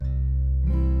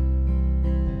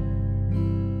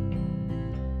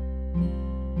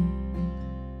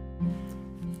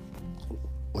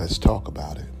Let's talk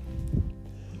about it.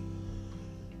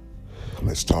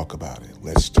 Let's talk about it.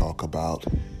 Let's talk about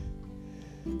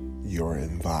your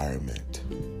environment.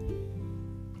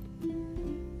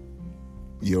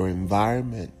 Your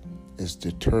environment is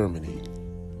determining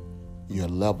your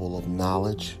level of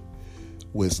knowledge,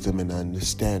 wisdom, and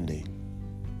understanding.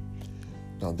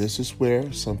 Now, this is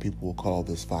where some people will call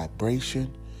this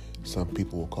vibration. Some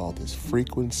people will call this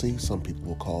frequency. Some people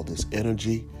will call this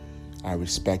energy. I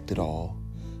respect it all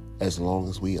as long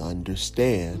as we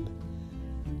understand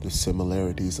the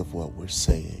similarities of what we're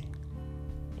saying.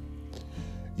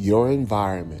 Your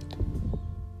environment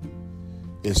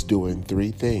is doing three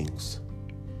things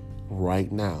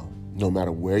right now, no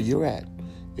matter where you're at.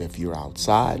 If you're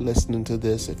outside listening to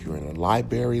this, if you're in a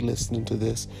library listening to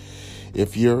this,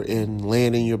 if you're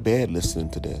laying in your bed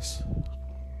listening to this,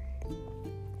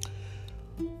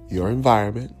 your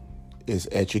environment is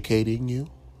educating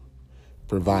you,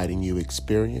 providing you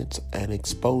experience and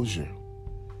exposure.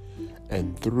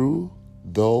 And through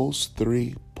those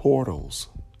three portals,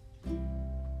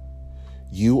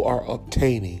 you are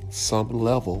obtaining some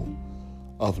level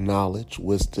of knowledge,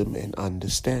 wisdom, and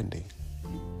understanding.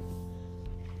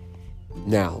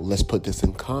 Now, let's put this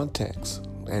in context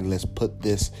and let's put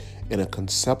this in a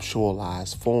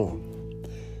conceptualized form.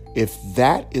 If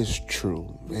that is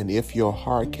true, and if your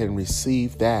heart can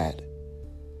receive that,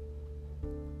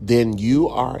 then you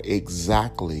are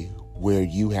exactly where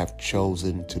you have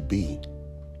chosen to be.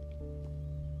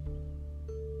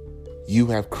 You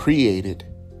have created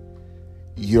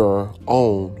your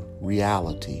own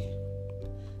reality,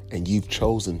 and you've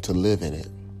chosen to live in it.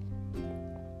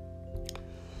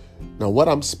 Now, what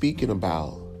I'm speaking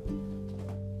about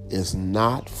is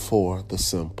not for the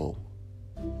simple.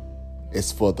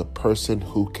 It's for the person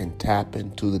who can tap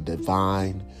into the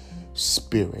divine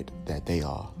spirit that they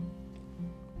are.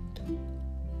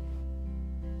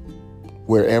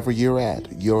 Wherever you're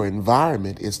at, your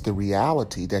environment is the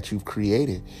reality that you've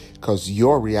created, because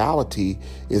your reality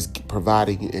is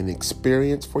providing an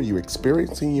experience for you.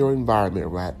 Experiencing your environment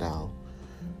right now.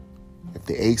 If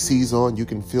the AC's on, you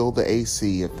can feel the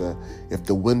AC. If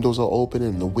the windows are open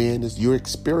and the wind is, you're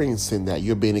experiencing that.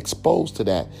 You're being exposed to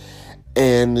that.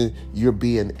 And you're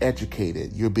being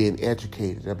educated. You're being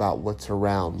educated about what's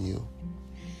around you.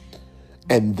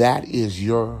 And that is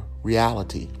your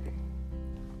reality.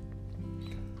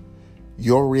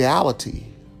 Your reality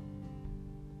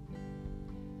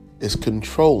is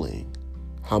controlling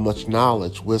how much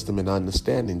knowledge, wisdom, and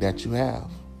understanding that you have.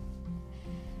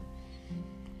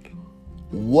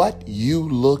 What you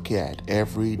look at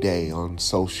every day on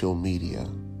social media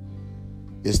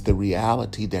is the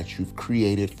reality that you've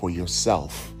created for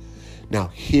yourself. Now,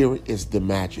 here is the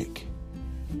magic.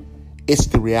 It's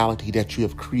the reality that you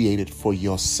have created for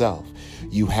yourself.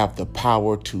 You have the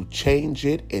power to change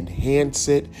it, enhance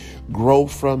it, grow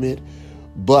from it.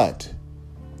 But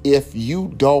if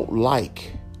you don't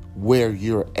like where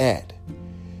you're at,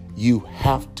 you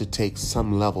have to take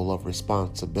some level of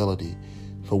responsibility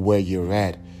for where you're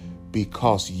at,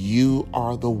 because you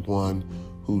are the one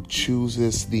who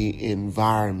chooses the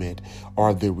environment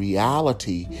or the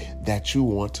reality that you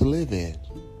want to live in.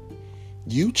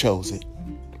 You chose it.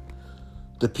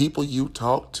 The people you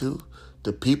talk to,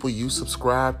 the people you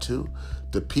subscribe to,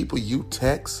 the people you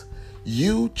text,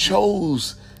 you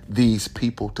chose these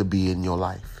people to be in your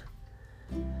life.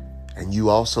 And you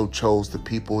also chose the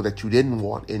people that you didn't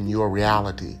want in your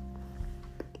reality.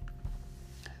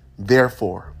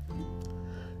 Therefore,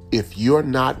 if you're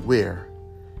not where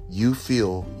you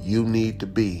feel you need to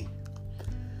be,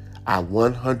 I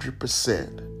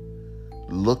 100%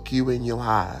 look you in your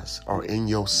eyes or in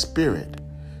your spirit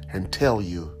and tell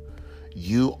you,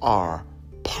 you are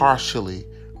partially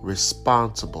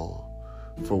responsible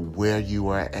for where you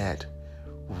are at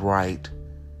right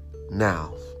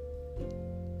now.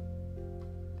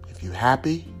 If you're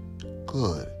happy,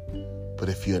 good. But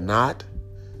if you're not,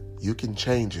 you can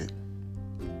change it.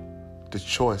 The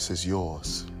choice is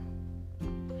yours.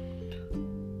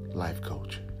 Life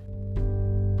Coach.